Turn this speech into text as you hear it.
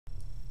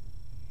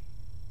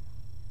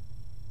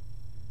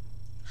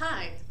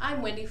Hi,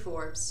 I'm Wendy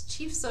Forbes,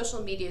 Chief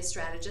Social Media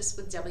Strategist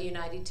with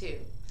W92.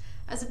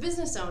 As a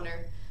business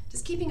owner,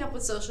 does keeping up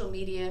with social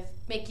media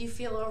make you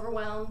feel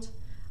overwhelmed?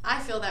 I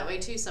feel that way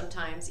too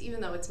sometimes,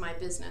 even though it's my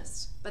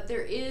business. But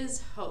there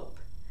is hope.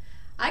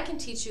 I can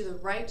teach you the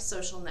right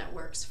social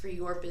networks for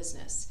your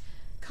business.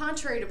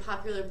 Contrary to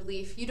popular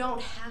belief, you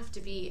don't have to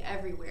be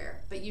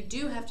everywhere, but you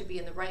do have to be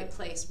in the right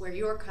place where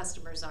your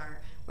customers are,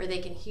 where they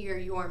can hear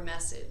your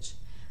message.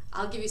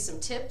 I'll give you some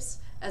tips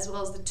as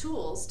well as the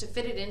tools to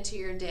fit it into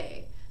your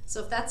day.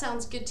 So if that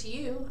sounds good to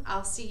you,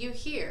 I'll see you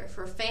here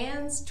for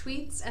fans,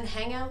 tweets, and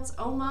hangouts,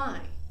 oh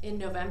my, in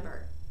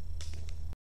November.